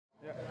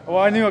Well,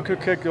 I knew I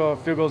could kick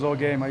field goals all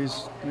game. I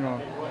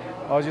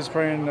was just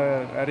praying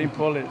that I didn't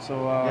pull it. So,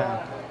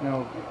 you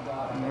know,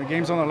 the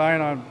game's on the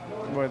line. I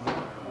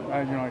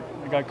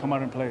got to come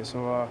out and play.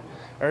 So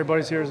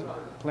everybody's here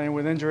playing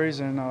with injuries,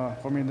 and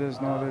for me, there's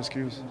no other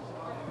excuse.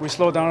 We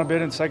slowed down a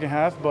bit in the second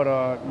half, but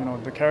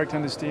the character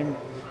in this team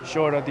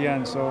showed at the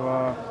end.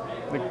 So,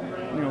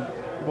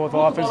 both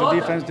offense and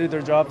defense did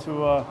their job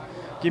to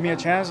give me a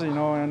chance,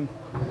 and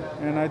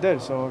I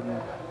did. So,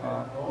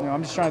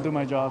 I'm just trying to do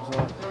my job.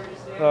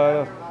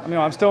 So,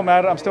 I'm still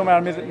mad. I'm still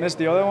mad I missed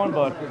the other one,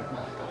 but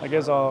I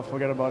guess I'll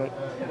forget about it.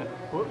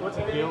 What's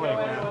it feel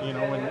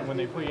like, when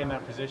they put you in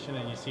that position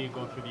and you see it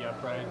go through the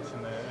uprights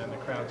and the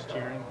crowd's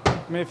cheering?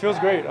 I mean, it feels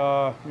great.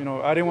 I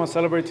didn't want to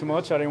celebrate too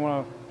much. I didn't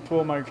want to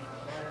pull my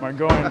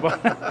groin,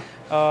 but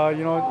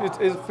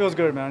it feels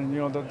good, man.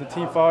 The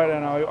team fought,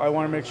 and I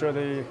want to make sure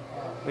they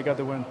got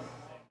the win.